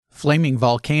Flaming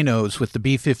volcanoes with the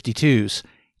B-52s,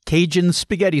 Cajun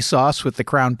spaghetti sauce with the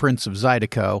Crown Prince of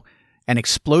Zydeco, and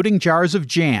exploding jars of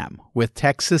jam with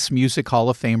Texas Music Hall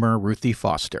of Famer Ruthie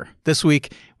Foster. This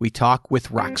week, we talk with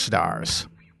rock stars.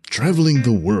 Traveling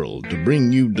the world to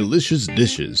bring you delicious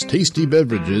dishes, tasty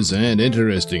beverages, and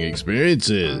interesting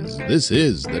experiences. This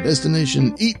is the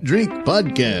Destination Eat Drink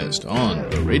Podcast on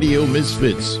the Radio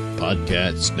Misfits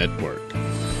Podcast Network.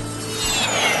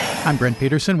 I'm Brent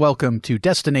Peterson. Welcome to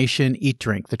Destination Eat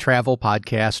Drink, the travel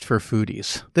podcast for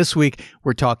foodies. This week,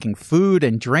 we're talking food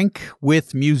and drink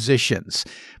with musicians.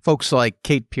 Folks like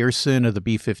Kate Pierson of the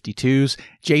B-52s,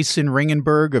 Jason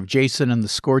Ringenberg of Jason and the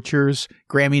Scorchers,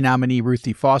 Grammy nominee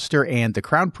Ruthie Foster, and the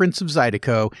Crown Prince of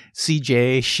Zydeco,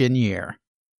 CJ Chenier.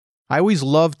 I always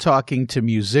love talking to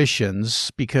musicians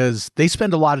because they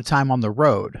spend a lot of time on the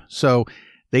road. So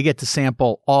they get to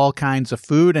sample all kinds of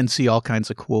food and see all kinds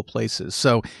of cool places.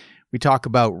 So we talk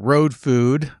about road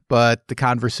food, but the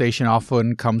conversation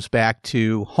often comes back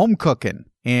to home cooking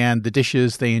and the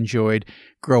dishes they enjoyed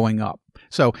growing up.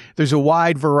 So there's a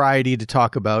wide variety to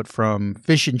talk about, from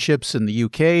fish and chips in the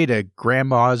UK to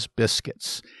grandma's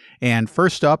biscuits. And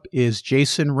first up is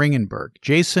Jason Ringenberg.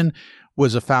 Jason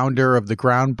was a founder of the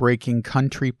groundbreaking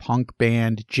country punk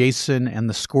band Jason and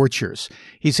the Scorchers.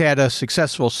 He's had a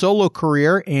successful solo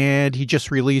career, and he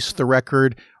just released the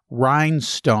record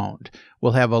Rhinestoned.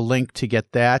 We'll have a link to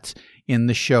get that in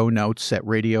the show notes at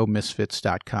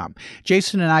radiomisfits.com.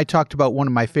 Jason and I talked about one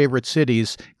of my favorite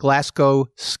cities, Glasgow,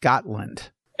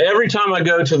 Scotland. Every time I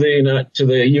go to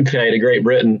the UK, to Great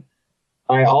Britain,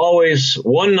 I always,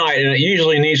 one night, and it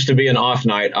usually needs to be an off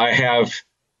night, I have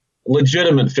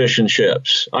legitimate fish and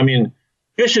chips. I mean,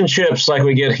 fish and chips like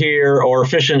we get here, or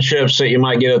fish and chips that you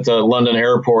might get at the London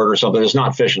airport or something, it's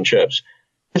not fish and chips.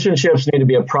 Fish and chips need to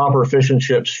be a proper fish and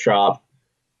chips shop.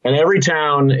 And every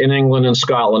town in England and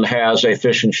Scotland has a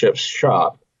fish and chips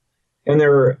shop. And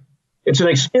it's an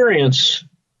experience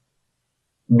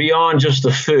beyond just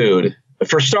the food.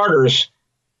 For starters,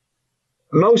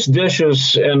 most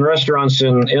dishes and restaurants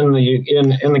in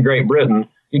the Great Britain,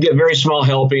 you get very small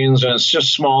helpings, and it's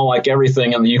just small like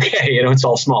everything in the UK. It's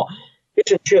all small.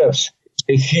 Fish and chips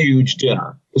is a huge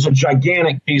dinner. It's a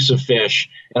gigantic piece of fish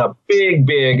and a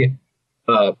big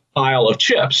pile of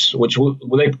chips, which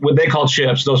what they call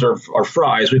chips. Those are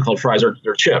fries. We call fries.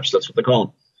 They're chips. That's what they call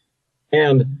them.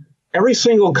 And every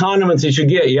single condiment that you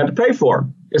get, you have to pay for.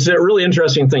 It's a really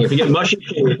interesting thing. If you get mushy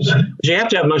peas, you have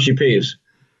to have mushy peas.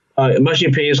 Mushy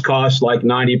peas cost like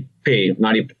 90 pence.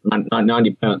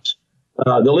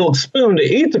 The little spoon to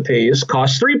eat the peas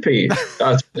costs 3p.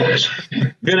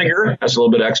 Vinegar, that's a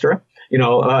little bit extra.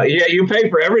 You pay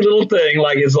for every little thing,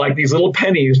 like it's like these little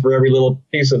pennies for every little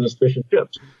piece of this fish and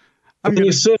chips. I'm going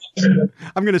to save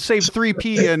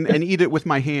 3p and eat it with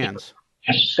my hands.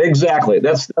 Exactly.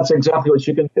 That's exactly what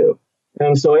you can do.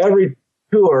 And so every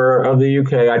tour of the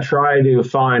UK, I try to you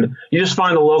just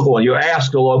find the local one. You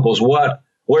ask the locals,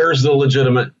 where's the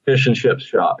legitimate fish and chips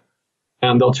shop?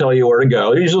 And they'll tell you where to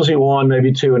go. There's usually one,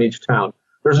 maybe two in each town.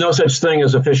 There's no such thing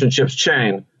as a fish and chips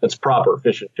chain that's proper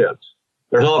fish and chips.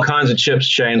 There's all kinds of chips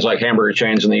chains like hamburger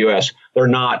chains in the U.S. They're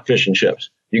not fish and chips.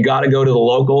 You got to go to the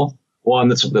local one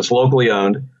that's locally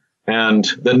owned, and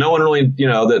that no one really,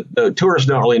 that the tourists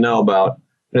don't really know about.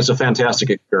 And it's a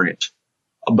fantastic experience.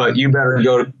 But you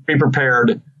better be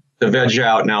prepared to veg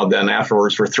out now then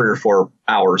afterwards for 3 or 4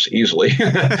 hours easily.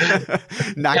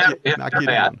 knock you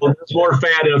down. There's more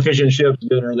fat in a fish and chips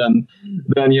dinner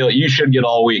than you should get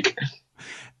all week.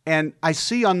 And I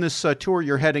see on this tour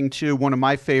you're heading to one of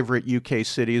my favorite UK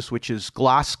cities, which is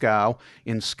Glasgow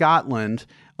in Scotland.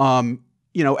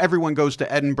 Everyone goes to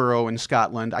Edinburgh in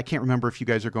Scotland. I can't remember if you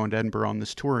guys are going to Edinburgh on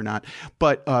this tour or not.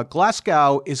 But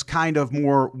Glasgow is kind of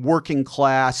more working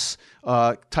class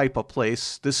type of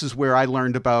place. This is where I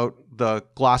learned about the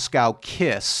Glasgow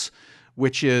Kiss,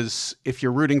 which is if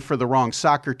you're rooting for the wrong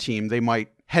soccer team, they might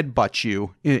headbutt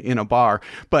you in a bar.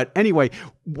 But anyway,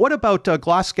 what about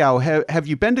Glasgow? Have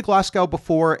you been to Glasgow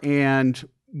before? And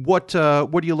what are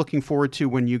you looking forward to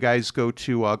when you guys go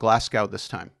to Glasgow this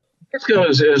time? Glasgow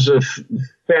is a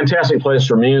fantastic place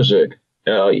for music.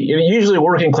 Usually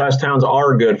working class towns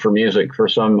are good for music for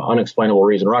some unexplainable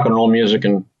reason. Rock and roll music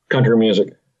and country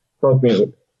music, folk music,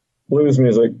 blues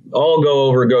music, all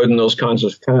go in those kinds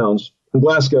of towns. And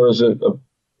Glasgow is a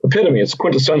epitome. It's a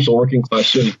quintessential working class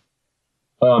city.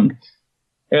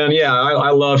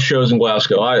 I love shows in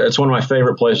Glasgow. It's one of my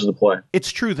favorite places to play.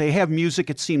 It's true. They have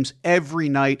music, it seems, every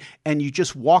night, and you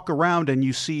just walk around and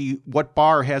you see what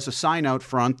bar has a sign out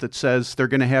front that says they're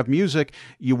going to have music.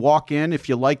 You walk in. If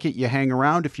you like it, you hang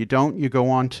around. If you don't, you go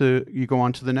on to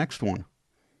the next one.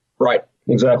 Right.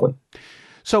 Exactly.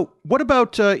 So what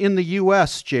about in the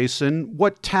U.S., Jason?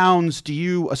 What towns do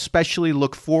you especially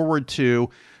look forward to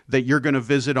that you're going to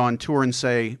visit on tour and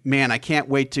say, man, I can't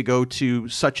wait to go to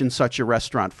such and such a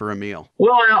restaurant for a meal?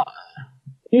 Well,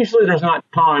 usually there's not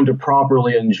time to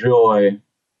properly enjoy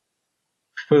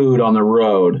food on the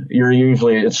road.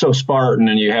 It's so Spartan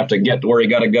and you have to get to where you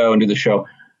got to go and do the show.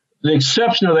 The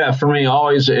exception to that for me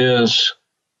always is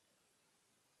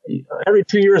every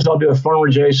 2 years I'll do a Farmer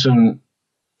Jason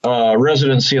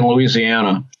residency in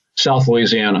Louisiana, South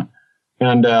Louisiana.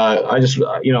 And I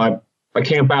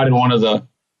camp out in one of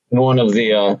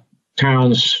the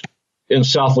towns in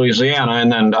South Louisiana,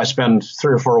 and then I spend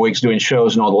 3 or 4 weeks doing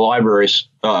shows in all the libraries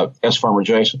as Farmer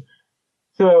Jason.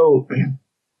 So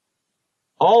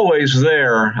always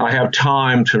there, I have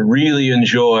time to really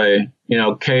enjoy,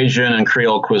 Cajun and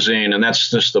Creole cuisine, and that's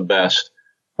just the best.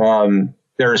 I'd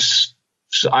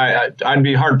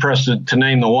be hard pressed to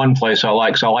name the one place I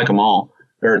like, because I like them all.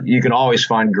 You can always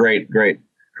find great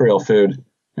Creole food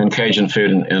and Cajun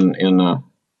food in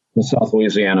South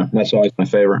Louisiana. That's always my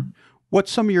favorite.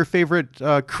 What's some of your favorite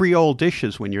Creole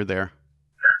dishes when you're there?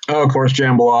 Oh, of course,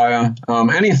 jambalaya.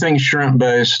 Anything shrimp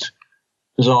based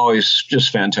is always just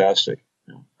fantastic.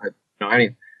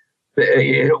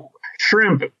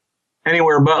 Shrimp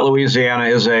anywhere but Louisiana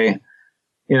is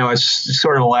it's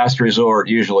sort of a last resort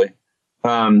usually.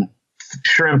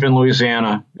 Shrimp in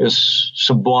Louisiana is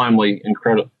sublimely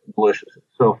incredible, delicious. It's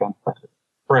so fantastic.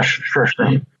 Fresh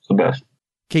shrimp. It's the best.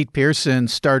 Kate Pierson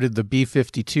started the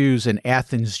B-52s in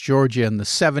Athens, Georgia in the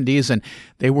 70s, and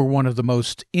they were one of the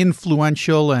most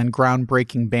influential and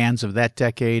groundbreaking bands of that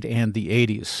decade and the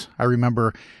 80s. I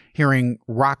remember hearing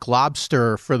Rock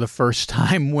Lobster for the first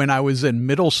time when I was in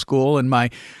middle school, and my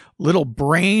little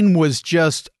brain was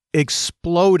just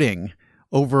exploding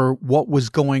over what was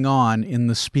going on in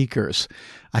the speakers.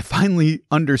 I finally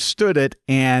understood it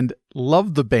and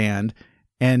loved the band,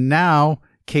 and now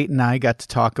Kate and I got to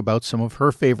talk about some of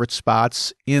her favorite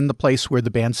spots in the place where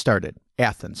the band started,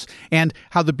 Athens, and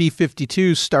how the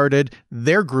B-52s started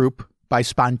their group by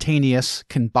spontaneous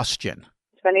combustion.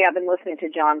 It's funny, I've been listening to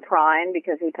John Prine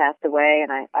because he passed away,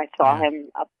 and I saw him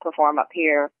perform up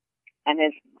here, and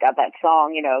he's got that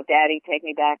song, Daddy, Take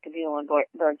Me Back to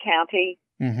Muhlenberg County,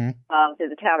 to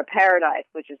the town of Paradise,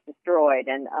 which is destroyed.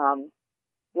 And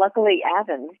luckily,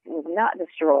 Athens was not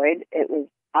destroyed. It was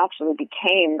actually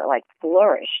became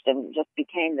flourished and just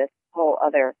became this whole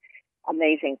other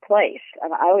amazing place.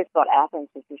 And I always thought Athens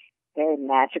was this very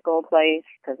magical place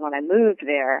because when I moved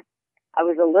there, I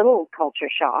was a little culture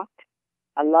shocked.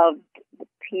 I loved the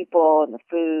people and the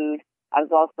food. I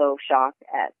was also shocked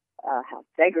at how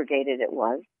segregated it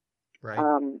was. Right.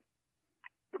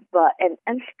 But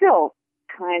still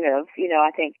kind of,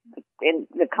 I think in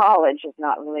the college is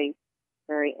not really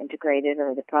very integrated,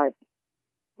 or they probably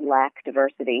lack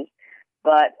diversity,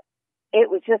 but it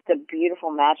was just a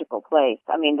beautiful, magical place.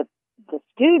 I mean, the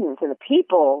students and the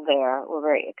people there were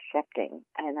very accepting,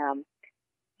 and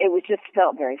it was just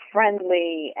felt very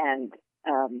friendly. And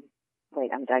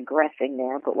I'm digressing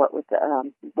there, but what was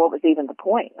even the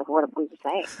point of what we were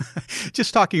saying?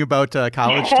 Just talking about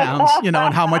college towns, and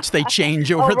how much they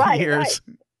change over the years.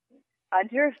 Right.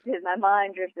 My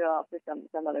mind drifted off to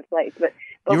some other place. But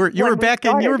you were back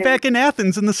in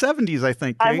Athens in the 70s, I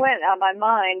think. Kate. I went. My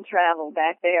mind traveled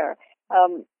back there.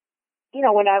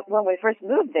 When we first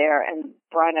moved there, and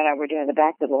Brian and I were doing the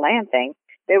Back to the Land thing,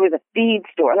 there was a feed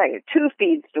store, like 2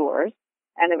 feed stores,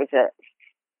 and there was a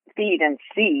feed and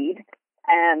seed,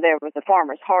 and there was a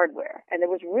Farmer's Hardware, and there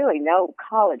was really no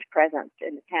college presence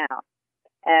in the town.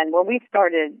 And when we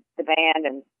started the band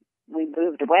and we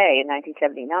moved away in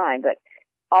 1979, but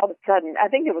all of a sudden, I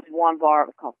think there was one bar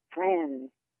called Friends,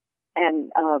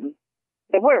 and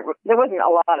there wasn't a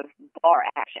lot of bar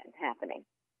action happening.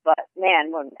 But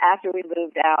man, after we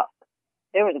moved out,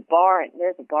 there's a bar in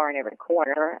every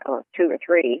corner, or 2 or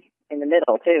 3 in the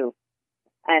middle too,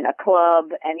 and a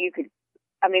club, and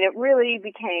it really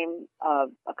became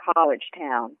a college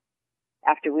town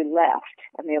after we left.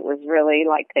 I mean, it was really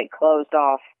like they closed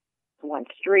off one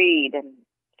street, and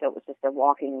so it was just a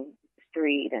walking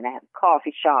street, and they had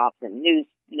coffee shops and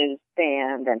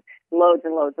newsstand and loads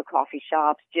of coffee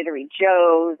shops, Jittery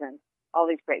Joe's, and all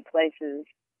these great places.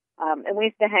 And we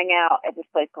used to hang out at this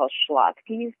place called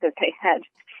Schlotzky's because they had,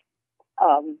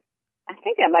 I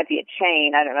think that might be a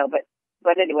chain, I don't know,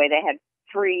 but anyway, they had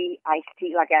free iced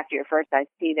tea. Like after your first iced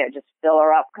tea, they'd just fill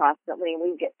her up constantly, and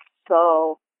we would get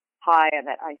so high on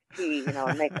that iced tea,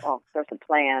 and make all sorts of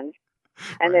plans.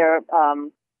 And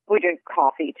we drink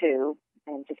coffee too,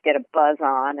 and just get a buzz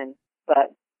on.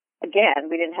 But again,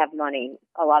 we didn't have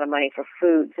a lot of money for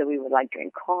food, so we would like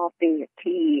drink coffee or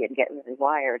tea and get really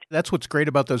wired. That's what's great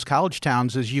about those college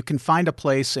towns is you can find a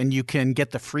place and you can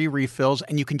get the free refills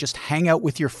and you can just hang out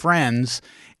with your friends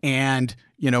and,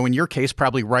 in your case,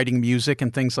 probably writing music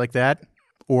and things like that,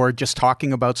 or just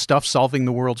talking about stuff, solving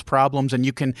the world's problems, and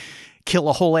you can kill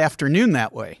a whole afternoon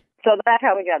that way. So that's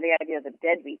how we got the idea of the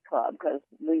Deadbeat Club, because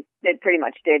we pretty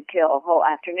much did kill a whole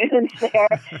afternoon there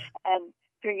and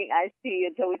drinking iced tea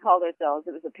until we called ourselves.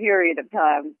 It was a period of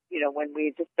time, when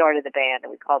we just started the band,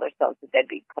 and we called ourselves the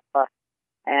Deadbeat Club,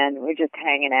 and we're just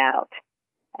hanging out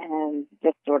and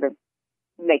just sort of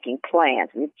making plans.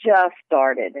 We just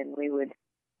started, and we would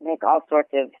make all sorts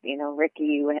of,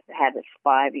 Ricky had this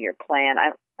 5-year plan.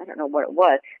 I don't know what it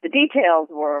was. The details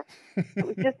were, it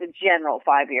was just a general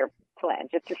 5-year plan,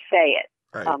 just to say it.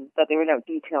 Right. But there were no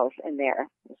details in there.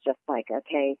 It was just like,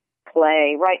 okay,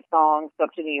 write songs, go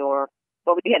up to New York.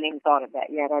 Well, we hadn't even thought of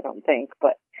that yet, I don't think.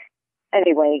 But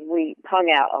anyway, we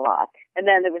hung out a lot. And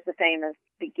then there was the famous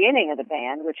beginning of the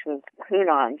band, which was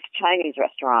Hunan's Chinese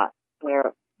restaurant,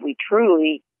 where we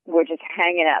truly were just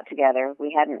hanging out together.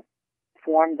 We hadn't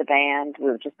formed the band.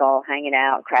 We were just all hanging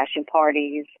out, crashing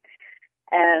parties.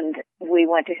 And we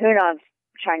went to Hunan's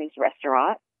Chinese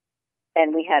restaurant,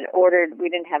 and we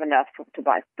didn't have enough to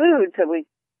buy food, so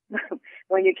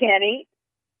when you can't eat,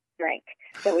 drink.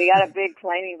 So we got a big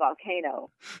flaming volcano,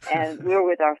 and we were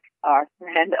with our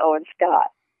friend Owen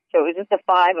Scott. So it was just the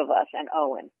 5 of us and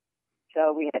Owen.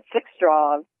 So we had 6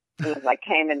 straws. It was like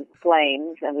came in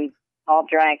flames, and we all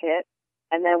drank it.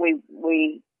 And then we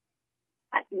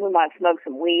might smoke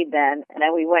some weed then, and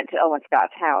then we went to Owen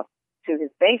Scott's house, to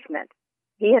his basement.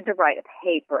 He had to write a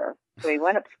paper, so he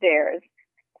went upstairs,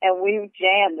 and we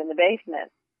jammed in the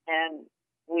basement, and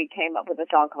we came up with a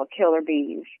song called Killer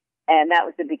Bees, and that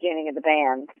was the beginning of the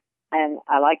band. And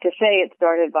I like to say it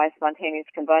started by spontaneous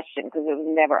combustion, because it was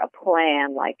never a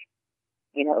plan, like,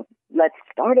 let's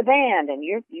start a band, and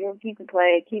you can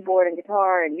play keyboard and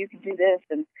guitar, and you can do this,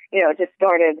 and, it just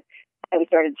started, and we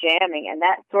started jamming, and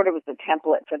that sort of was the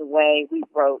template for the way we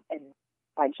wrote, and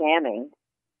by jamming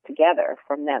together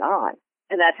from then on.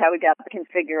 And that's how we got the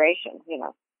configuration,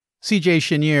 C.J.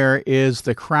 Chenier is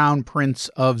the crown prince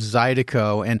of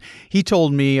Zydeco, and he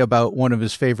told me about one of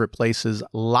his favorite places,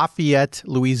 Lafayette,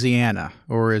 Louisiana,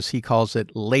 or as he calls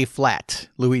it, Lay Flat,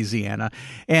 Louisiana,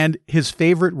 and his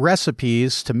favorite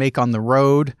recipes to make on the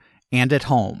road and at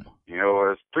home.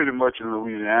 It's pretty much in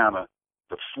Louisiana,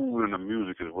 the food and the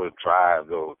music is what drives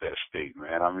that state,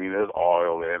 man. I mean, there's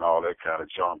oil there and all that kind of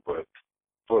junk, but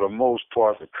for the most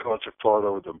part, the culture part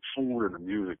of it, the food and the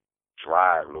music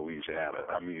drive Louisiana.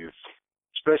 I mean,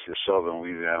 especially southern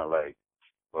Louisiana, like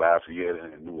Lafayette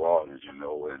and New Orleans, and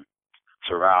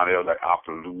surrounding areas like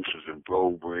Opelousas and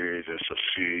Breaux Bridge and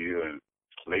Cecilia and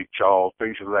Lake Charles,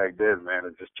 places like that, man,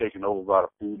 it's just taken over by the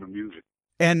food and music.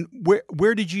 And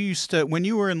where did you used to, when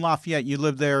you were in Lafayette, you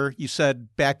lived there, you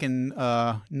said back in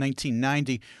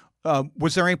 1990,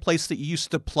 was there any place that you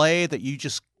used to play that you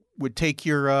just would take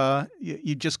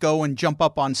you just go and jump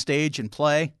up on stage and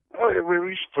play? Oh, we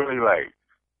used to play like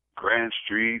Grand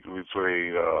Street. We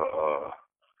played,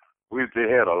 they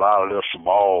had a lot of little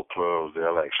small clubs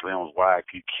there, like Slim's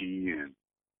Waikiki and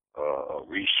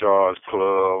Richard's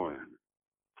Club and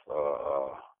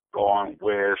Going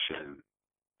West and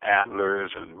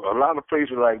Antlers and a lot of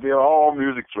places like they're all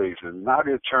music places. Now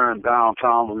they turned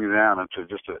downtown Louisiana to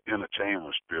just an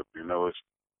entertainment strip. It's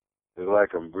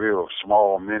like a real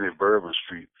small mini Bourbon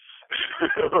Street.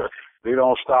 They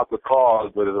don't stop the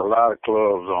cars, but there's a lot of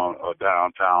clubs on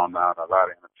downtown now, and a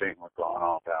lot of entertainment going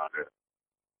on down there.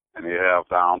 And they have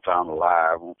Downtown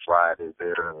Live on Fridays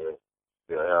there.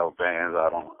 They have bands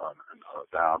out on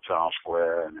Downtown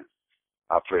Square, and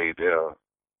I played there.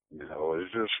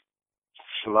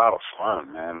 It's a lot of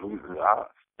fun, man.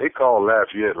 They call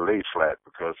Lafayette Lay Flat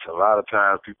because a lot of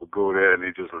times people go there and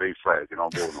they just lay flat. They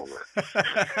don't go nowhere.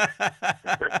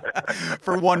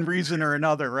 For one reason or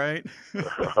another, right?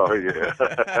 Oh, yeah.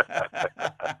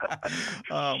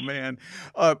 Oh, man.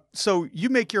 So you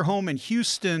make your home in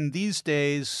Houston these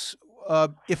days.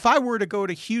 If I were to go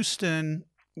to Houston,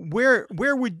 where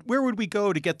would we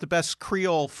go to get the best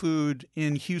Creole food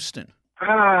in Houston?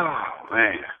 Oh,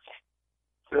 man.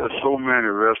 There's so many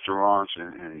restaurants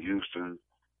in Houston.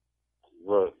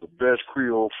 Well, the best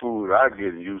Creole food I get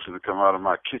in Houston to come out of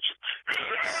my kitchen.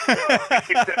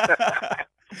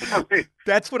 I mean,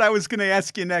 That's what I was going to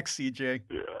ask you next, CJ.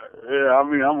 Yeah. I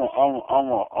mean, I'm a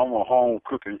home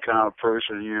cooking kind of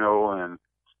person, and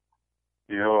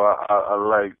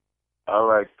I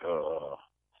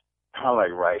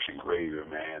like rice and gravy,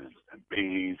 man, and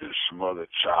beans and smothered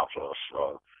chops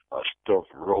or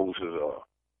stuffed roses or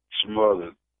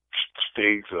smothered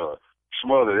steaks,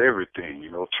 smothered everything,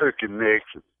 turkey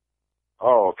necks,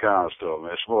 all kind of stuff,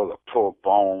 man. Smothered pork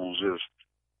bones, just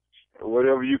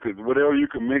whatever you could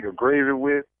make a gravy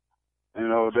with,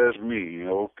 that's me,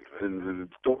 and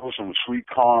throw some sweet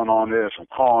corn on there, some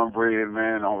cornbread,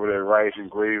 man, over that rice and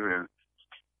gravy, and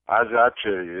I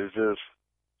tell you, it's just,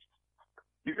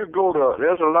 you could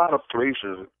there's a lot of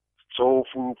places, soul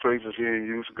food places here in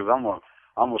Houston, because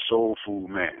I'm a soul food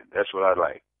man. That's what I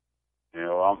like.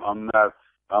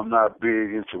 I'm not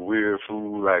big into weird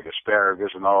food like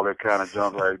asparagus and all that kind of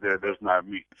junk like that. That's not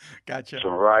me. Gotcha.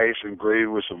 Some rice and gravy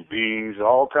with some beans,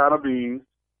 all kind of beans,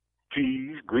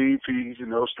 peas, green peas,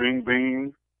 string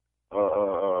beans,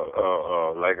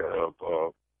 like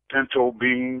pinto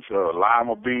beans,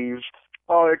 lima beans,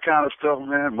 all that kind of stuff,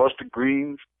 man. Mustard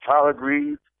greens, collard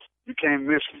greens. You can't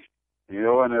miss me.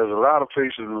 And there's a lot of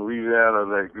places in Louisiana,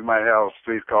 like we might have a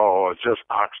place called just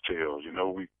oxtails.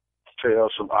 We sell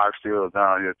some oxtails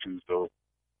down here too. So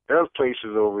there's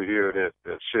places over here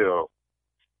that sell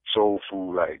soul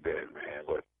food like that, man.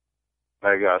 But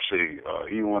like I say,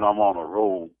 even when I'm on the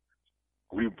road,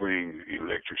 we bring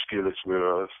electric skillets with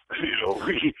us.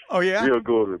 Oh yeah. We'll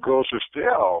go to the grocery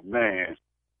store. Oh man,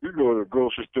 we go to the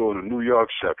grocery store in the New York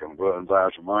section, and buy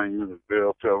some onions and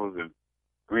bell peppers and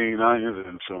green onions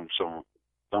and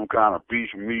some kind of beef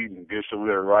meat, and get some of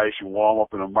that rice and warm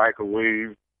up in the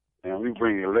microwave. And we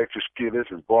bring electric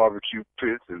skillets and barbecue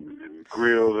pits and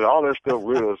grills and all that stuff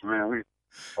with us, man.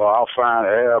 I'll find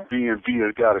an Airbnb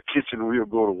that's got a kitchen and we'll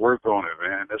go to work on it,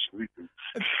 man. That's what we do.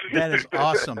 That is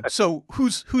awesome. So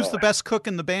who's the best cook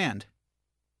in the band?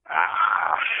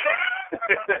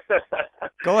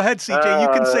 Go ahead, CJ. You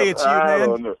can say it's you,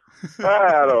 man.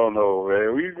 I don't know,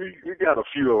 man. We got a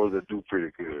few of us that do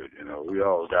pretty good. We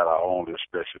all got our own little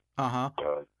special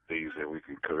things that we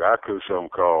can cook. I cook something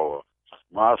called,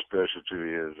 my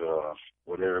specialty is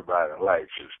what everybody likes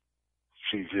is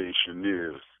CJ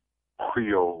Chanier's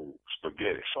Creole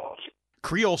spaghetti sauce.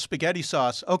 Creole spaghetti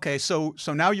sauce. Okay, so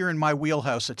now you're in my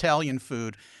wheelhouse, Italian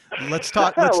food. Let's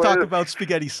talk about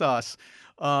spaghetti sauce.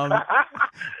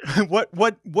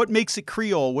 What makes it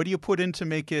Creole? What do you put in to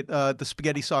make it the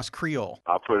spaghetti sauce Creole?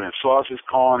 I put in sausage,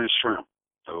 corn, and shrimp,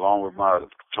 along with my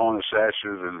tuna sashes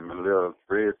and a little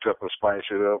red pepper, spice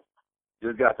it up.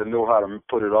 You got to know how to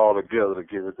put it all together to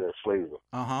give it that flavor.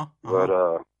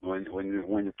 But when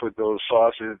you put those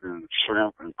sausages and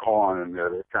shrimp and corn in there,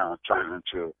 they kind of turn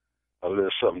into a little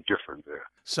something different there.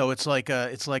 So it's like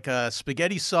a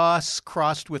spaghetti sauce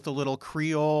crossed with a little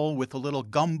Creole, with a little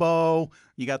gumbo.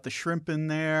 You got the shrimp in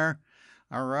there.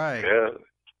 All right. Yeah.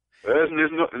 There's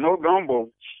no gumbo.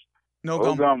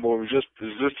 No gumbo. It's just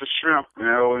the shrimp,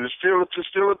 and it's still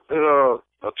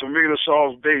a tomato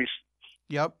sauce base.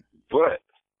 Yep. But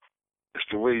it's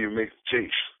the way you make the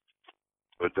taste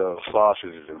with the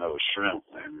sausages and those shrimp,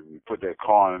 and you put that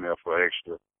corn in there for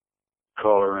extra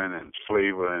coloring and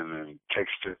flavor and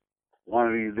texture. One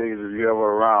of these days, if you're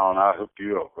ever around, I'll hook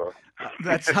you up, bro.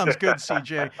 That sounds good,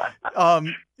 CJ.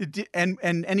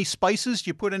 And any spices? Do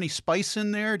you put any spice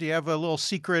in there? Do you have a little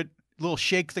secret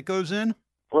shake that goes in?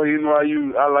 Well,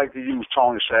 I like to use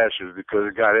Tony sashes because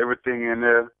it got everything in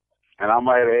there. And I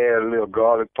might add a little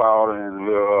garlic powder and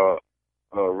a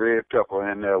little red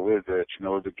pepper in there with that,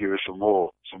 to give it some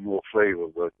more flavor.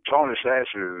 But Tony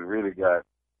sashes really got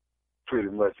pretty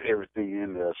much everything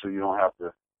in there, so you don't have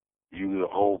to use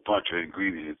a whole bunch of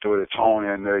ingredients. You throw the tony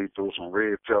in there, you throw some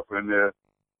red pepper in there,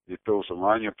 you throw some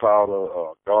onion powder,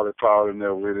 garlic powder in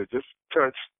there with it. Just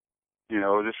touch,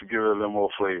 just to give it a little more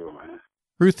flavor, man.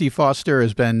 Ruthie Foster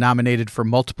has been nominated for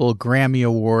multiple Grammy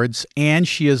Awards, and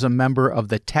she is a member of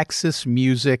the Texas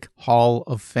Music Hall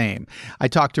of Fame. I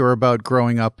talked to her about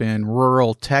growing up in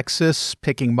rural Texas,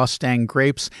 picking Mustang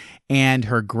grapes, and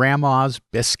her grandma's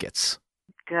biscuits.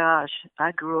 Gosh,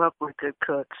 I grew up with good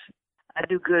cooks. I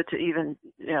do good to even,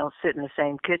 sit in the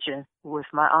same kitchen with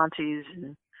my aunties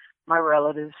and my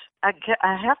relatives. I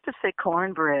have to say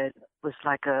cornbread was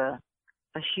like a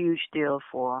huge deal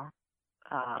for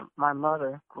my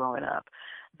mother growing up.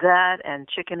 That and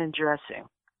chicken and dressing.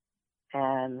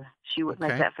 And she would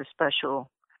make that for special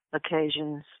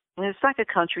occasions. And it's like a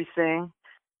country thing,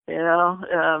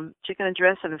 chicken and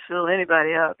dressing to fill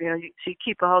anybody up. You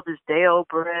keep all this day-old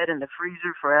bread in the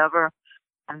freezer forever,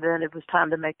 and then it was time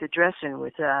to make the dressing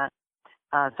with that.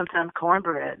 Sometimes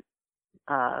cornbread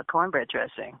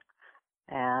dressing.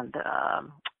 And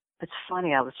it's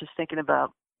funny, I was just thinking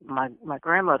about my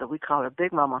grandmother. We call her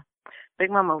Big Mama. Big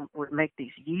Mama would make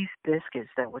these yeast biscuits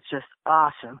that were just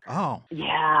awesome. Oh.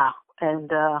 Yeah,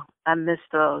 and I miss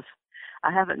those.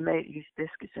 I haven't made yeast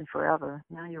biscuits in forever.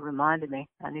 Now you reminded me.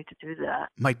 I need to do that.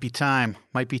 Might be time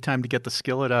to get the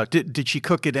skillet out. Did she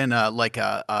cook it in a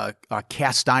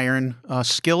cast iron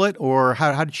skillet, or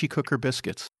how did she cook her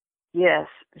biscuits? Yes,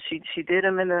 she did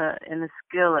them in the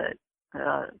skillet,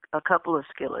 a couple of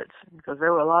skillets, because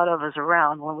there were a lot of us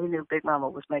around when we knew Big Mama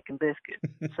was making biscuits.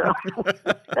 So,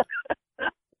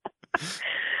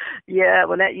 yeah,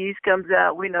 when that yeast comes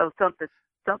out, we know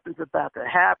something's about to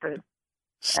happen.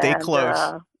 Stay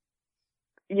close.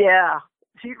 Yeah,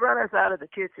 she'd run us out of the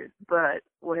kitchen, but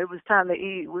when it was time to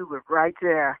eat, we were right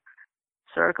there,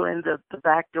 circling the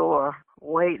back door,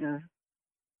 waiting.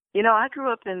 You know, I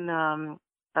grew up in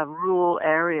a rural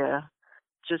area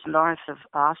just north of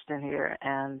Austin here,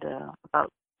 and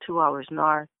about 2 hours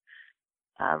north,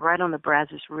 right on the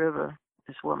Brazos River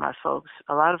is where a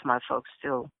lot of my folks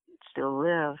still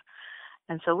live.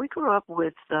 And so we grew up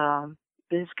with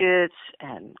biscuits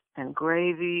and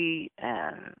gravy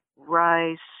and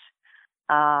rice.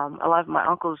 A lot of my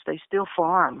uncles, they still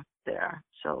farm there,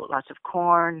 so lots of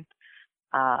corn,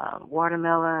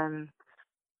 watermelon,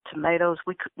 tomatoes.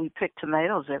 We picked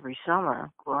tomatoes every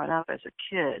summer growing up as a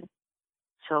kid.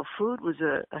 So food was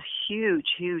a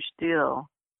huge, huge deal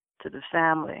to the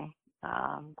family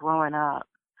growing up,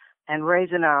 and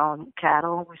raising our own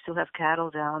cattle. We still have cattle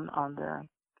down on the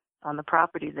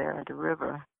property there at the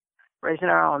river. Raising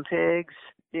our own pigs.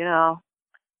 You know,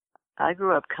 I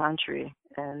grew up country,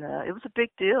 and it was a big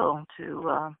deal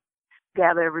to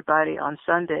gather everybody on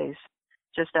Sundays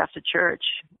just after church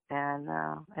and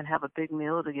have a big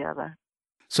meal together.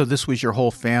 So this was your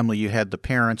whole family. You had the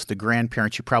parents, the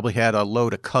grandparents. You probably had a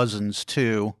load of cousins,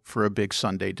 too, for a big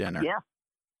Sunday dinner. Yeah.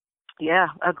 Yeah,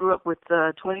 I grew up with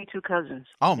 22 cousins.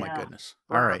 Oh, my goodness.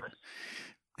 All right.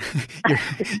 you're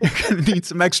going to need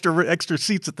some extra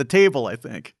seats at the table, I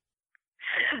think.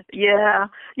 Yeah.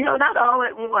 You know, not all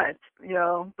at once, you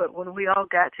know, but when we all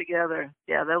got together,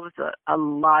 yeah, there was a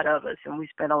lot of us, and we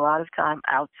spent a lot of time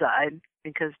outside,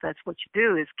 because that's what you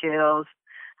do as kiddos.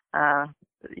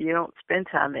 You don't spend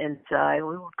time inside.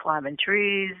 We would climb in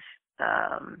trees.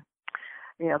 You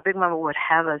know, Big Mama would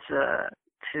have us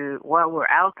while we're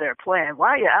out there playing.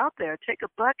 While you're out there, take a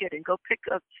bucket and go pick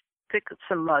up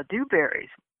some dewberries.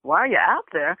 While you're out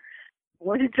there,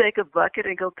 why don't you take a bucket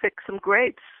and go pick some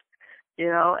grapes? You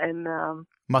know, and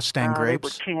Mustang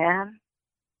grapes. They would can.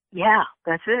 Yeah,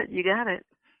 that's it. You got it.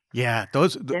 Yeah,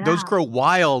 those grow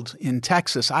wild in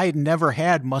Texas. I had never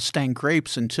had Mustang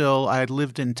grapes until I had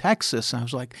lived in Texas. I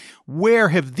was like, where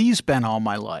have these been all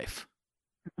my life?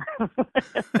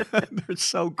 They're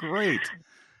so great.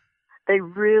 They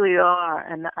really are,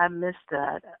 and I miss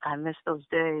that. I miss those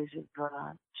days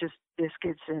of just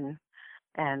biscuits and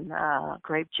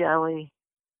grape jelly.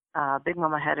 Big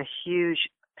Mama had a huge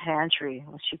pantry,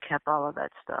 and she kept all of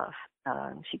that stuff.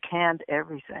 She canned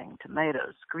everything: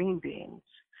 tomatoes, green beans.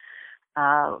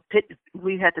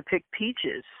 We had to pick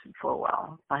peaches for a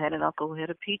while. I had an uncle who had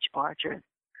a peach orchard.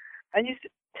 I used to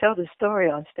tell the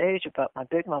story on stage about my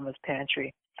Big Mama's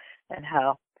pantry, and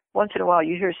how once in a while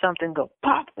you hear something go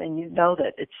pop, and you know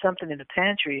that it's something in the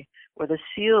pantry where the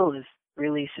seal is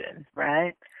releasing,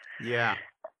 right? Yeah.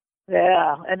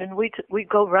 Yeah, and then we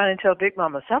go run and tell Big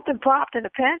Mama, something popped in the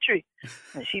pantry,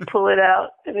 and she'd pull it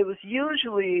out, and it was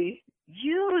usually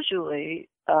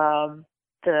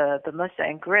the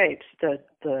Mustang grapes, the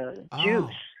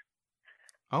juice.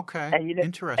 Okay. And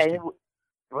interesting.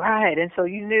 Right, and so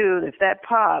you knew if that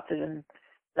popped, then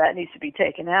that needs to be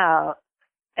taken out.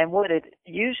 And what it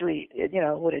usually,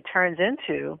 what it turns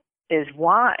into is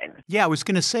wine. Yeah, I was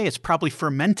going to say it's probably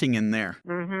fermenting in there.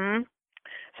 Mm-hmm.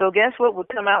 So guess what would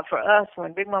come out for us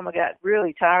when Big Mama got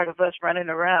really tired of us running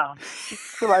around? She'd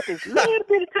pull out these little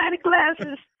bitty tiny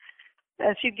glasses,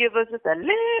 and she'd give us just a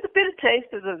little bit of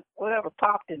taste of the whatever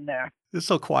popped in there. This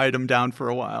will quiet them down for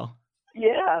a while.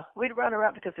 Yeah, we'd run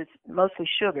around because it's mostly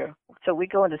sugar. So we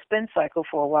go into spin cycle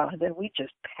for a while, and then we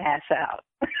just pass out.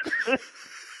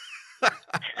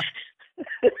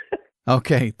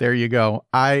 Okay, there you go.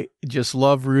 I just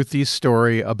love Ruthie's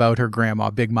story about her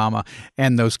grandma, Big Mama,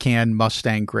 and those canned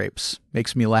Mustang grapes.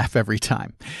 Makes me laugh every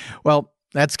time. Well,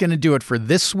 that's going to do it for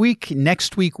this week.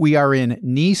 Next week, we are in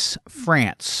Nice,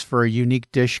 France for a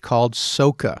unique dish called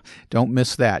soca. Don't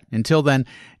miss that. Until then,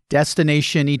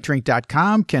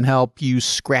 DestinationEatDrink.com can help you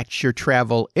scratch your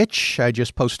travel itch. I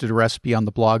just posted a recipe on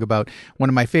the blog about one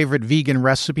of my favorite vegan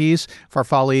recipes,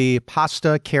 farfalle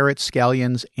pasta, carrots,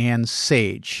 scallions, and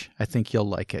sage. I think you'll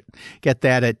like it. Get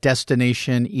that at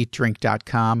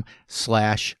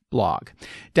DestinationEatDrink.com/blog.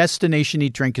 Destination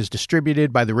Eat Drink is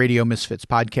distributed by the Radio Misfits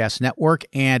Podcast Network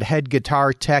and head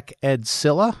guitar tech Ed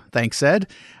Silla. Thanks, Ed.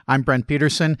 I'm Brent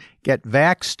Peterson. Get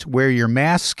vaxxed, wear your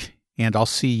mask, and I'll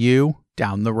see you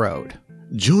down the road.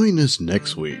 Join us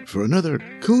next week for another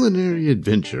culinary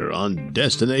adventure on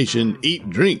Destination Eat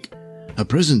Drink, a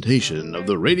presentation of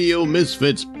the Radio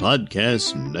Misfits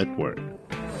Podcast Network.